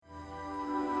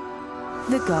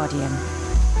The Guardian.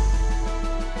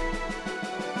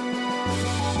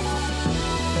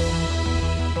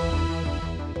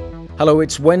 Hello,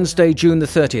 it's Wednesday, June the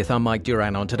 30th. I'm Mike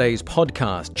Duran. On today's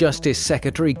podcast, Justice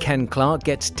Secretary Ken Clarke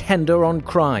gets tender on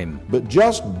crime. But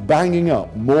just banging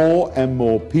up more and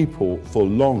more people for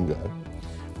longer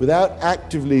without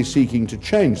actively seeking to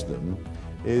change them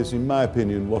is, in my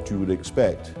opinion, what you would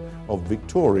expect of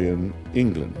Victorian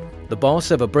England. The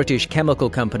boss of a British chemical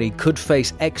company could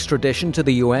face extradition to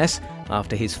the US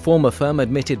after his former firm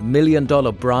admitted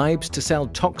million-dollar bribes to sell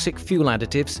toxic fuel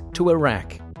additives to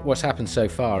Iraq. What's happened so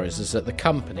far is that the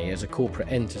company, as a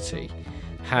corporate entity,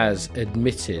 has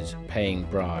admitted paying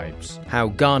bribes. How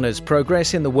Ghana's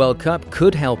progress in the World Cup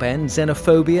could help end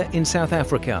xenophobia in South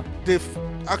Africa. They've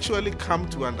actually come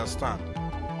to understand,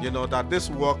 that this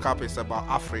World Cup is about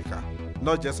Africa,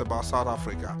 not just about South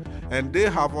Africa. And they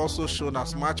have also shown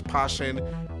as much passion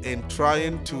in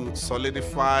trying to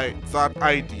solidify that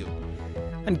ideal.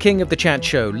 And King of the Chat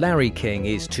Show, Larry King,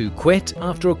 is to quit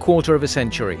after a quarter of a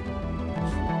century.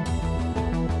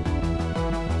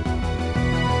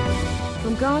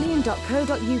 From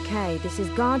Guardian.co.uk, this is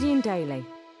Guardian Daily.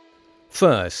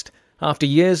 First, after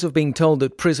years of being told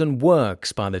that prison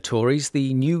works by the Tories,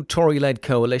 the new Tory-led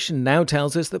coalition now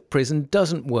tells us that prison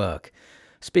doesn't work.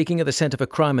 Speaking at the Centre for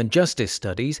Crime and Justice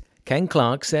Studies, Ken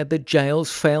Clarke said that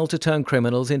jails fail to turn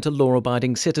criminals into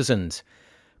law-abiding citizens.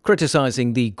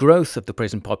 Criticising the growth of the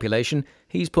prison population,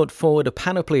 he's put forward a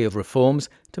panoply of reforms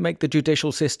to make the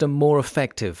judicial system more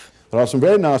effective. There are some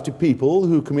very nasty people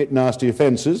who commit nasty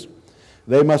offences.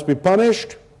 They must be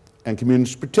punished and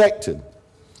communities protected.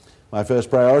 My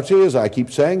first priority, as I keep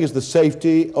saying, is the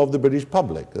safety of the British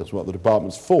public. That's what the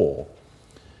department's for.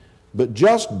 But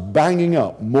just banging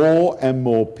up more and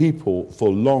more people for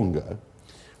longer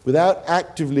without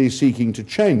actively seeking to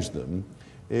change them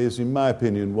is, in my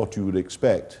opinion, what you would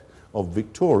expect of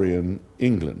Victorian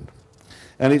England.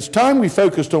 And it's time we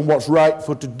focused on what's right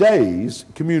for today's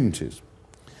communities.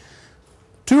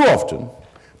 Too often,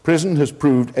 prison has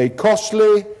proved a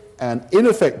costly and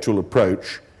ineffectual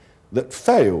approach that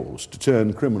fails to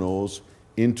turn criminals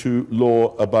into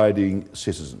law-abiding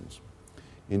citizens.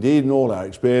 Indeed, in all our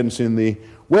experience in the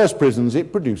worst prisons,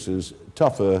 it produces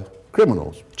tougher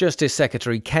criminals. Justice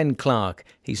Secretary Ken Clarke.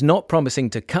 He's not promising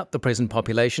to cut the prison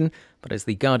population, but as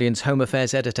The Guardian's Home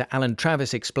Affairs editor Alan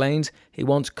Travis explains, he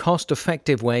wants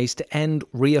cost-effective ways to end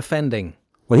reoffending.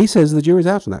 Well, he says the jury's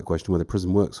out on that question, whether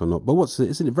prison works or not. But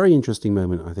it's a very interesting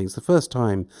moment, I think. It's the first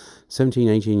time, 17,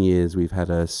 18 years, we've had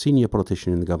a senior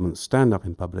politician in the government stand up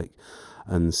in public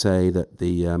and say that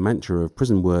the mantra of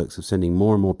prison works, of sending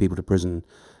more and more people to prison,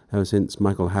 ever since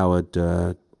Michael Howard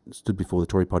stood before the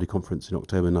Tory party conference in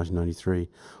October 1993,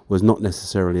 was not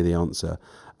necessarily the answer.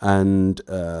 And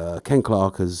Ken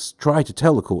Clarke has tried to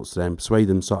tell the courts today and persuade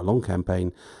them to start a long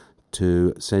campaign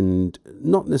to send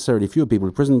not necessarily fewer people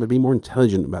to prison, but be more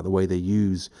intelligent about the way they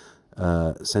use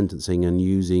sentencing and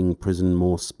using prison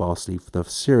more sparsely for the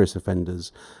serious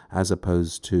offenders as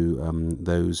opposed to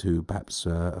those who perhaps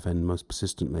offend most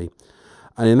persistently.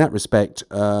 And in that respect,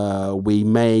 we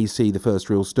may see the first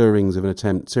real stirrings of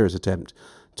an serious attempt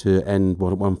to end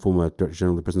what one former Director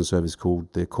General of the Prison Service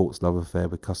called the court's love affair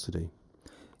with custody.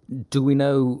 Do we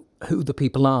know who the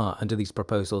people are under these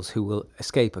proposals who will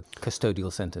escape a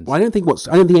custodial sentence? Well, I don't think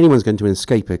anyone's going to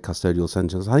escape a custodial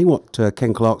sentence. I think what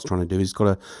Ken Clarke's trying to do is he's got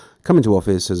to come into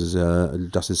office as a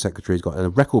Justice Secretary. He's got a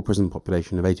record prison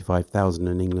population of 85,000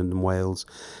 in England and Wales.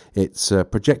 It's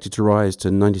projected to rise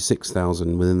to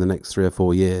 96,000 within the next 3 or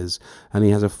 4 years, and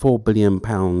he has a £4 billion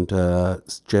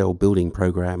jail building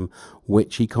programme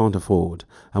which he can't afford.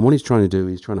 And what he's trying to do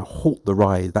is trying to halt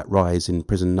that rise in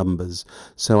prison numbers.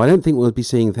 So I don't think we'll be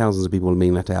seeing thousands of people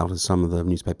being let out, as some of the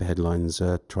newspaper headlines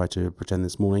try to pretend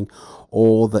this morning,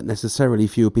 or that necessarily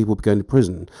fewer people will be going to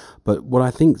prison. But what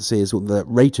I think is the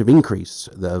rate of increase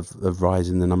of rise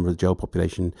in the number of the jail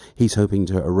population he's hoping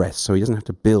to arrest, so he doesn't have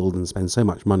to build and spend so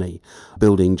much money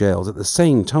building jails. At the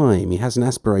same time, he has an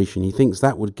aspiration. He thinks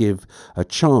that would give a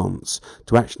chance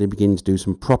to actually begin to do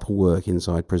some proper work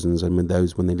inside prisons, and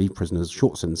when they leave prisoners,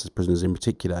 short sentences prisoners in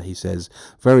particular, he says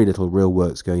very little real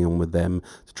work's going on with them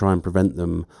to try and prevent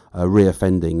them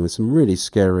reoffending, with some really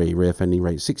scary reoffending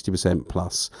rates, 60%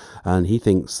 plus. And he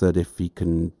thinks that if he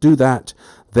can do that,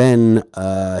 then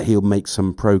he'll make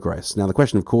some progress. Now, the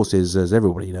question, of course, is, as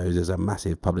everybody knows, there's a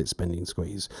massive public spending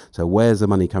squeeze. So where's the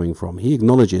money coming from? He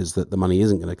acknowledges that the money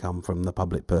isn't going to come from the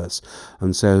public purse.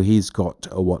 And so he's got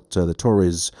what the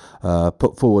Tories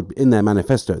put forward in their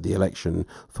manifesto at the election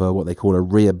for what they call a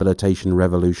rehabilitation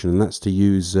revolution, and that's to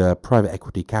use private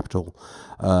equity capital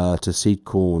to seed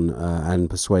corn and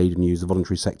persuade and use the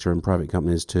voluntary sector and private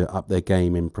companies to up their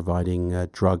game in providing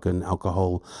drug and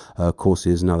alcohol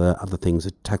courses and other things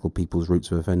that tackle people's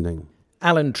roots of offending.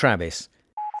 Alan Travis.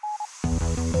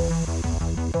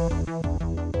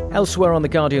 Elsewhere on the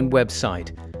Guardian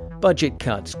website, budget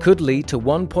cuts could lead to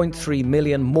 1.3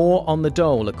 million more on the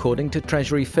dole, according to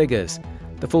Treasury figures.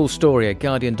 The full story at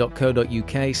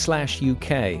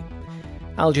guardian.co.uk/UK.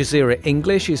 Al Jazeera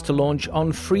English is to launch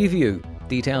on Freeview.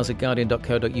 Details at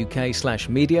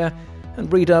guardian.co.uk/media,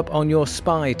 and read up on your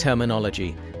spy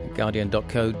terminology at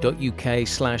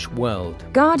guardian.co.uk/world.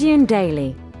 Guardian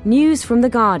Daily. News from The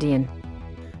Guardian.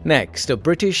 Next, a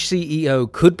British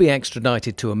CEO could be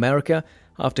extradited to America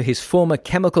after his former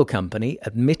chemical company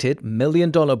admitted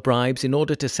million-dollar bribes in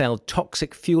order to sell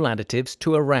toxic fuel additives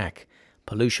to Iraq.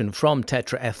 Pollution from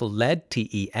tetraethyl lead,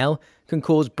 TEL, can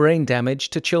cause brain damage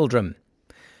to children.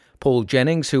 Paul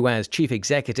Jennings, who was chief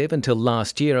executive until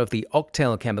last year of the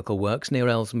Octel Chemical Works near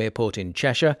Ellesmere Port in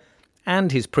Cheshire,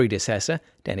 and his predecessor,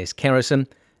 Dennis Kerrison,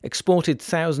 exported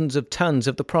thousands of tons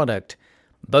of the product.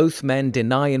 Both men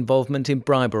deny involvement in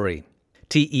bribery.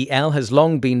 TEL has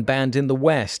long been banned in the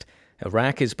West.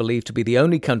 Iraq is believed to be the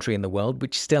only country in the world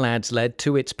which still adds lead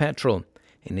to its petrol.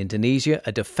 In Indonesia,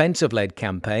 a defensive lead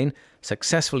campaign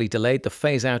successfully delayed the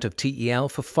phase-out of TEL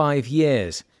for 5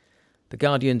 years. The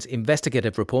Guardian's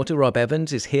investigative reporter Rob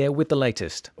Evans is here with the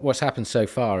latest. What's happened so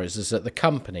far is that the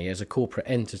company, as a corporate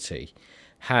entity,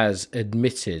 has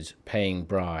admitted paying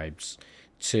bribes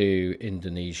to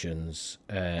Indonesians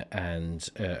and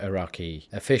Iraqi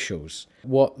officials.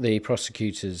 What the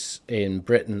prosecutors in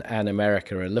Britain and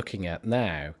America are looking at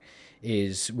now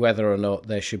is whether or not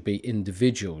there should be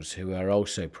individuals who are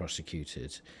also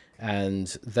prosecuted. And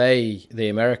the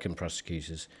American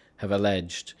prosecutors, have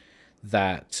alleged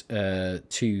that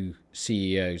two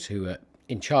CEOs who were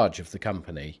in charge of the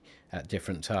company at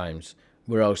different times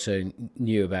were also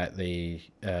knew about the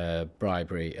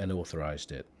bribery and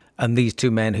authorised it. And these two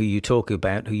men who you talk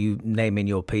about, who you name in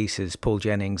your piece as Paul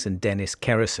Jennings and Dennis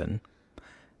Kerrison,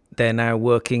 they're now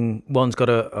working, one's got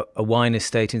a wine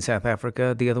estate in South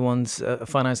Africa, the other one's a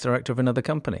finance director of another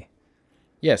company.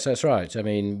 Yes, that's right. I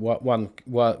mean,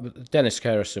 Dennis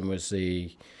Kerrison was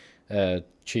the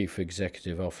chief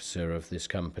executive officer of this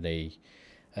company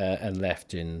and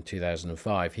left in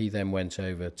 2005. He then went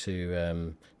over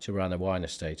to run a wine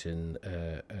estate in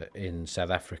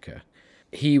South Africa.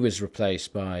 He was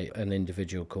replaced by an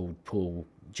individual called Paul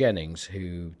Jennings,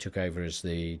 who took over as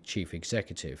the chief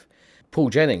executive. Paul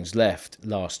Jennings left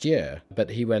last year,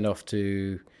 but he went off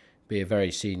to be a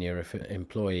very senior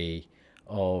employee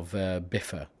of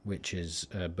Biffa, which is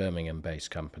a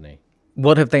Birmingham-based company.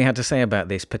 What have they had to say about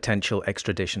this potential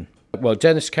extradition? Well,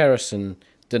 Dennis Kerrison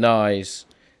denies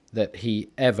that he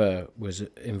ever was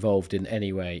involved in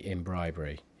any way in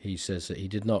bribery. He says that he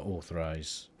did not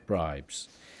authorise bribes.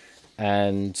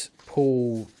 And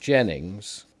Paul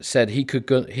Jennings said he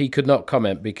could not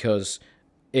comment because,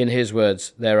 in his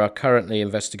words, there are currently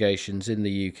investigations in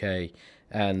the UK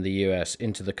and the US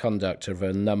into the conduct of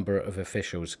a number of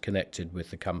officials connected with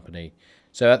the company.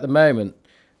 So at the moment,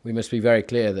 we must be very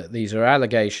clear that these are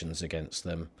allegations against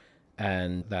them,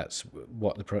 and that's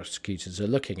what the prosecutors are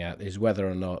looking at, is whether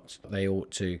or not they ought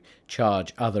to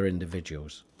charge other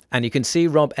individuals. And you can see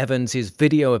Rob Evans'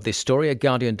 video of this story at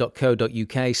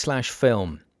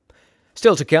guardian.co.uk/film.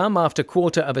 Still to come, after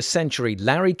quarter of a century,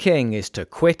 Larry King is to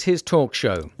quit his talk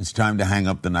show. It's time to hang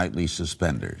up the nightly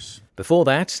suspenders. Before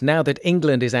that, now that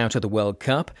England is out of the World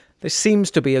Cup, there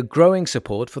seems to be a growing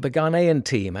support for the Ghanaian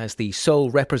team as the sole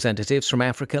representatives from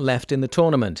Africa left in the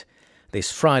tournament.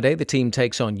 This Friday, the team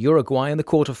takes on Uruguay in the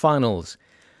quarter-finals.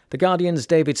 The Guardian's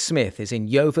David Smith is in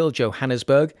Yeovil,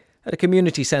 Johannesburg, at a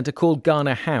community centre called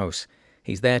Ghana House.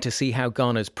 He's there to see how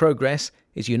Ghana's progress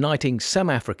is uniting some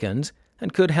Africans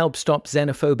and could help stop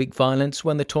xenophobic violence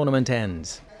when the tournament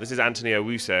ends. This is Anthony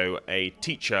Owuso, a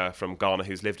teacher from Ghana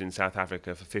who's lived in South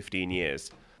Africa for 15 years.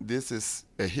 This is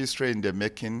a history in the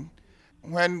making.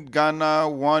 When Ghana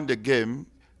won the game,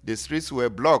 the streets were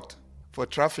blocked for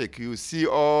traffic. You see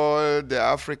all the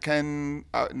African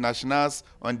nationals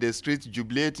on the streets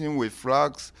jubilating with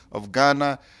flags of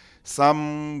Ghana.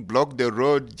 Some block the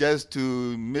road just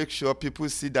to make sure people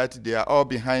see that they are all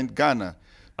behind Ghana.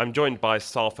 I'm joined by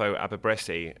Safo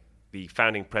Ababresi, the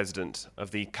founding president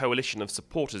of the Coalition of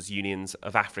Supporters Unions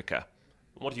of Africa.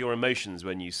 What are your emotions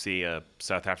when you see a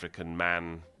South African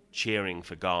man cheering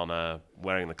for Ghana,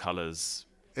 wearing the colours?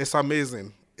 It's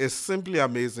amazing. It's simply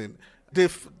amazing.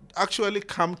 They've actually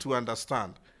come to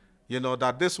understand,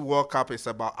 that this World Cup is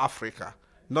about Africa,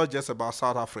 not just about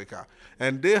South Africa.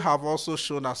 And they have also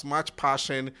shown as much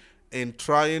passion in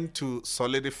trying to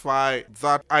solidify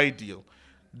that ideal.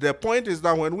 The point is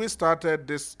that when we started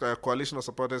this Coalition of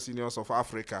Supporters Unions of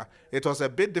Africa, it was a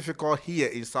bit difficult here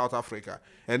in South Africa.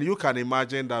 And you can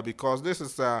imagine that because this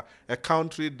is a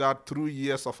country that through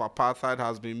years of apartheid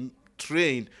has been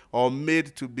trained or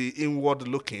made to be inward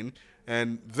looking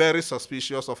and very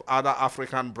suspicious of other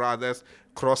African brothers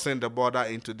crossing the border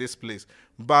into this place.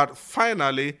 But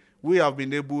finally, we have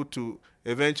been able to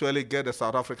eventually get the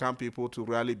South African people to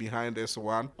rally behind this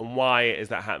one. And why is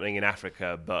that happening in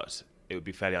Africa, but it would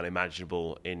be fairly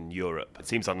unimaginable in Europe? It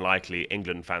seems unlikely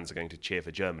England fans are going to cheer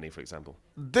for Germany, for example.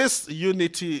 This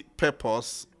unity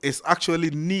purpose is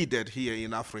actually needed here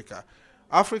in Africa.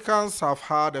 Africans have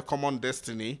had a common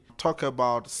destiny. Talk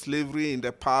about slavery in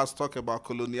the past, talk about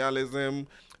colonialism,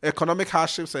 economic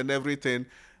hardships and everything.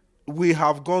 We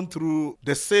have gone through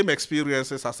the same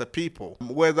experiences as a people.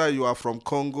 Whether you are from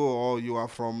Congo or you are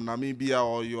from Namibia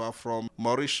or you are from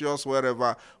Mauritius,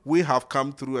 wherever, we have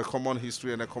come through a common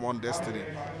history and a common destiny.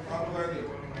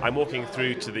 I'm walking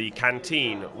through to the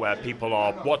canteen where people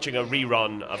are watching a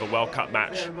rerun of a World Cup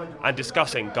match and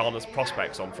discussing Ghana's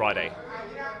prospects on Friday.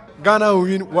 Ghana will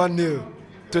win 1-0,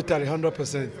 totally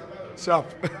 100%.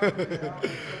 Sharp.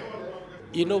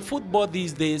 Football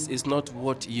these days is not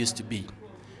what it used to be.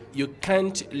 You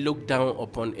can't look down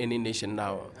upon any nation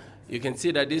now. You can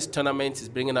see that this tournament is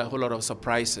bringing a whole lot of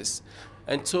surprises.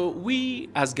 And so we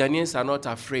as Ghanaians are not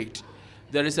afraid.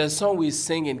 There is a song we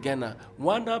sing in Ghana.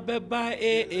 Wana beba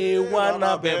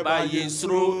wana beba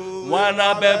yensro.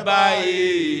 Wana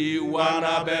beba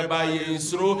wana beba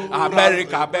yensro.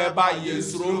 America beba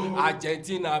yensro.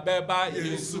 Argentina beba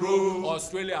yensro.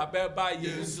 Australia beba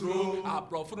yensro.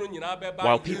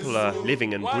 While people are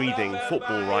living and breathing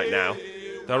football right now,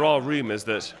 there are rumours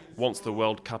that once the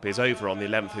World Cup is over on the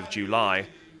 11th of July,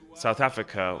 South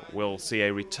Africa will see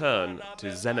a return to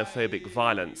xenophobic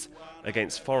violence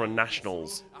against foreign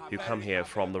nationals who come here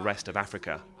from the rest of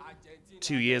Africa.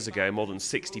 2 years ago, more than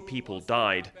 60 people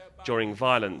died during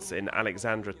violence in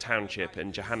Alexandra Township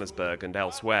in Johannesburg and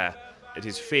elsewhere. It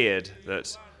is feared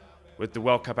that with the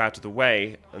World Cup out of the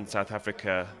way and South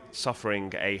Africa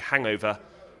suffering a hangover,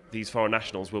 these foreign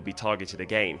nationals will be targeted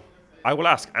again. I will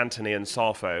ask Anthony and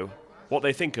Safo what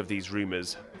they think of these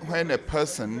rumours. When a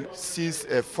person sees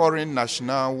a foreign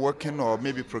national working or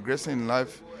maybe progressing in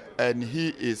life and he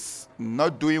is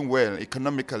not doing well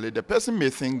economically, the person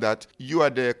may think that you are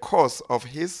the cause of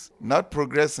his not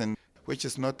progressing, which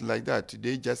is not like that.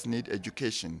 They just need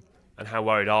education. And how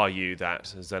worried are you that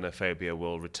xenophobia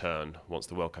will return once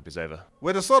the World Cup is over?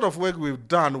 With the sort of work we've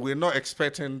done, we're not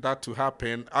expecting that to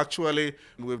happen. Actually,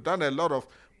 we've done a lot of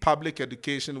public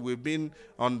education. We've been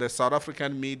on the South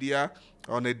African media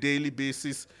on a daily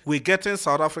basis. We're getting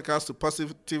South Africans to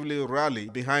positively rally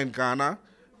behind Ghana.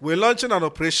 We're launching an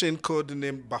operation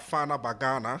codenamed Bafana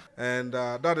Bagana, and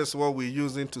that is what we're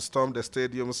using to storm the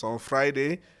stadiums on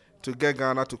Friday to get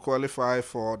Ghana to qualify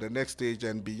for the next stage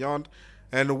and beyond.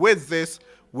 And with this,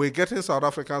 we're getting South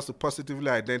Africans to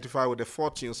positively identify with the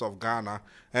fortunes of Ghana.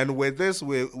 And with this,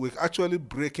 we're actually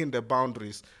breaking the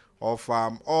boundaries of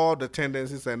all the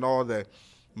tendencies and all the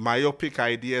myopic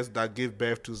ideas that give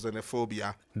birth to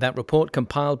xenophobia. That report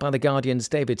compiled by The Guardian's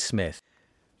David Smith.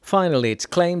 Finally, it's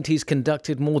claimed he's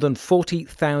conducted more than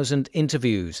 40,000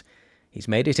 interviews. He's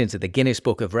made it into the Guinness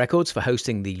Book of Records for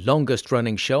hosting the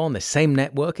longest-running show on the same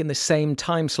network in the same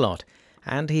time slot.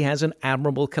 And he has an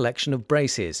admirable collection of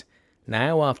braces.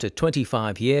 Now, after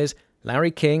 25 years,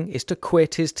 Larry King is to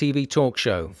quit his TV talk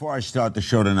show. Before I start the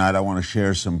show tonight, I want to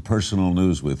share some personal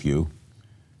news with you.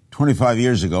 25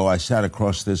 years ago, I sat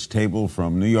across this table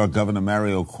from New York Governor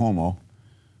Mario Cuomo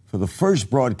for the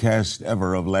first broadcast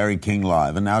ever of Larry King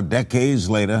Live. And now, decades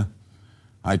later,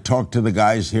 I talked to the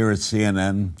guys here at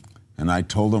CNN, and I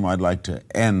told them I'd like to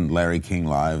end Larry King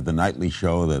Live, the nightly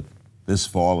show that this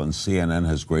fall and CNN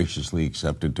has graciously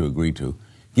accepted to agree to,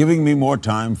 giving me more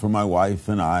time for my wife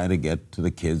and I to get to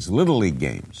the kids' Little League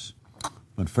games.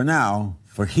 But for now,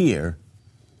 for here,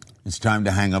 it's time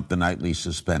to hang up the nightly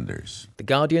suspenders. The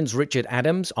Guardian's Richard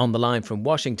Adams, on the line from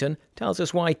Washington, tells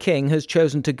us why King has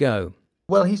chosen to go.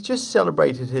 Well, he's just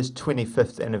celebrated his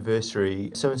 25th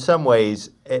anniversary, so in some ways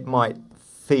it might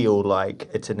feel like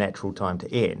it's a natural time to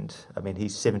end. I mean,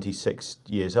 he's 76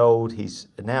 years old, he's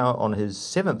now on his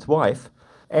 7th wife,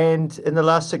 and in the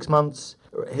last 6 months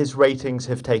his ratings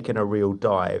have taken a real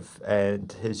dive,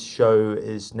 and his show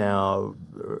is now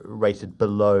rated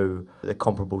below the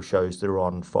comparable shows that are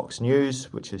on Fox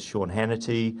News, which is Sean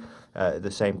Hannity,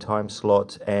 the same time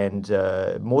slot, and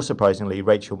more surprisingly,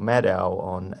 Rachel Maddow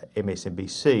on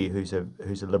MSNBC,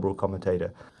 who's a Liberal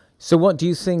commentator. So what do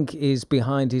you think is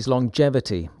behind his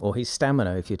longevity, or his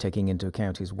stamina, if you're taking into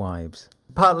account his wives?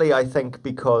 Partly, I think,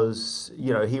 because,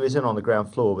 he was in on the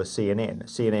ground floor with CNN.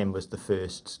 CNN was the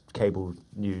first cable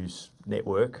news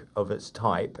network of its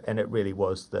type, and it really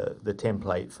was the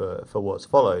template for what's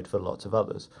followed for lots of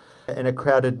others. In a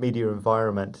crowded media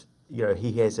environment,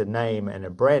 he has a name and a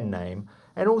brand name.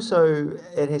 And also,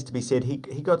 it has to be said, he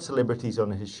got celebrities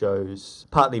on his shows,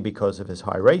 partly because of his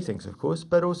high ratings, of course,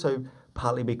 but also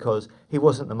partly because he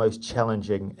wasn't the most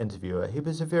challenging interviewer. He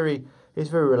was a very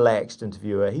relaxed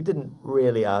interviewer. He didn't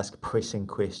really ask pressing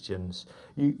questions.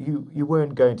 You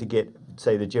weren't going to get,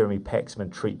 say, the Jeremy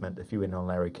Paxman treatment if you went on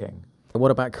Larry King.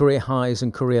 What about career highs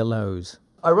and career lows?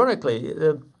 Ironically,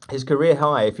 his career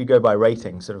high, if you go by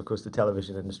ratings, and of course the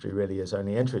television industry really is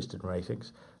only interested in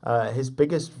ratings, his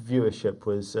biggest viewership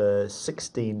was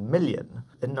 16 million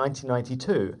in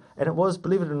 1992. And it was,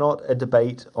 believe it or not, a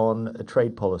debate on a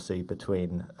trade policy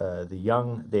between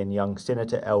the then young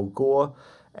Senator Al Gore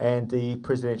and the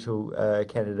presidential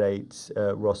candidate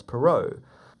Ross Perot.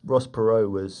 Ross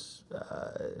Perot was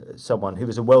someone who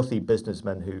was a wealthy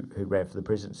businessman who ran for the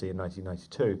presidency in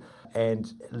 1992.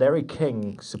 And Larry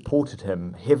King supported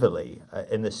him heavily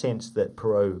in the sense that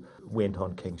Perot went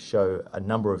on King's show a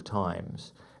number of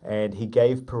times. And he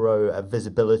gave Perot a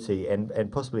visibility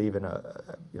and possibly even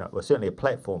certainly a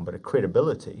platform, but a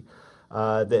credibility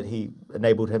that he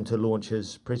enabled him to launch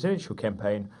his presidential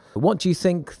campaign. What do you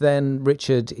think then,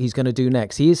 Richard, he's going to do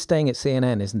next? He is staying at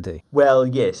CNN, isn't he? Well,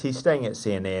 yes, he's staying at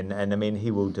CNN, and I mean, he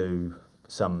will do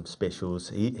some specials.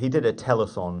 He did a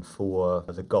telethon for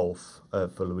the Gulf,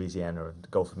 for Louisiana and the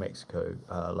Gulf of Mexico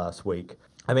last week.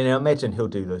 I mean, I imagine he'll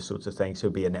do those sorts of things.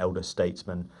 He'll be an elder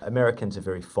statesman. Americans are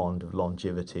very fond of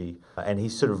longevity, and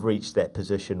he's sort of reached that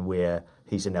position where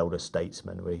he's an elder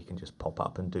statesman, where he can just pop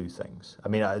up and do things. I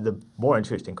mean, the more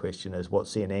interesting question is what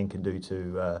CNN can do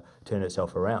to turn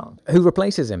itself around. Who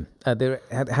replaces him? There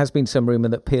has been some rumour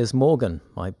that Piers Morgan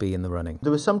might be in the running.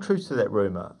 There was some truth to that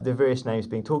rumour. There are various names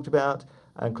being talked about,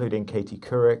 including Katie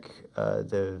Couric,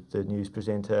 the news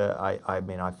presenter. I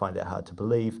mean, I find that hard to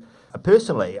believe.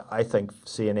 Personally, I think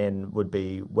CNN would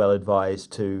be well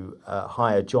advised to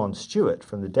hire Jon Stewart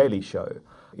from The Daily Show.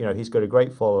 He's got a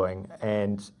great following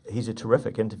and he's a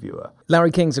terrific interviewer. Larry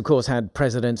King's, of course, had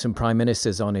presidents and prime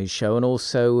ministers on his show, and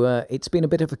also it's been a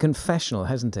bit of a confessional,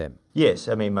 hasn't it? Yes,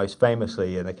 I mean, most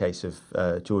famously in the case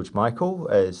of George Michael,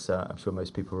 as I'm sure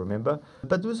most people remember.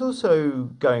 But there was also,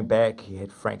 going back, he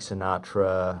had Frank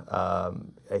Sinatra.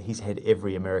 He's had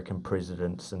every American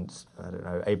president since,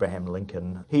 Abraham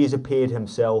Lincoln. He has appeared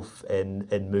himself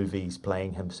in movies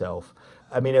playing himself.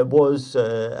 I mean, it was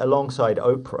alongside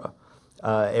Oprah.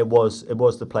 It was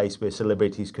the place where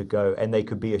celebrities could go and they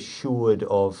could be assured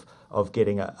of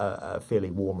getting a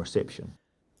fairly warm reception.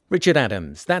 Richard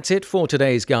Adams, that's it for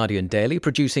today's Guardian Daily.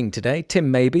 Producing today,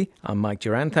 Tim Mabey. I'm Mike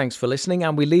Duran. Thanks for listening,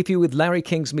 and we leave you with Larry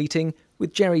King's meeting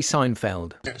with Jerry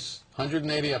Seinfeld. Yes,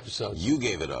 180 episodes. You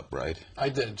gave it up, right? I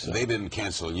did. So. They didn't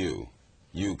cancel you.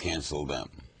 You canceled them.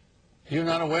 You're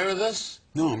not aware of this?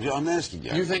 No, I'm asking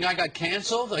you. You think I got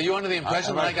canceled? Are you under the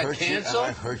impression that I got canceled?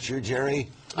 I've hurt you, Jerry.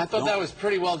 I thought that was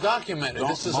pretty well documented.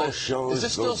 This is is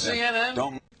this still CNN?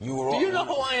 Do you know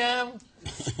who I am?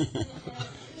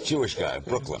 Jewish guy,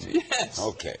 Brooklyn. Yes.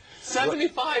 Okay.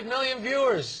 75 million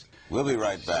viewers. We'll be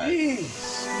right back.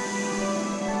 Jeez.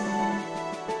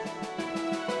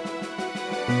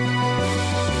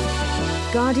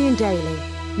 Guardian Daily.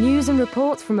 News and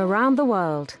reports from around the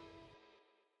world.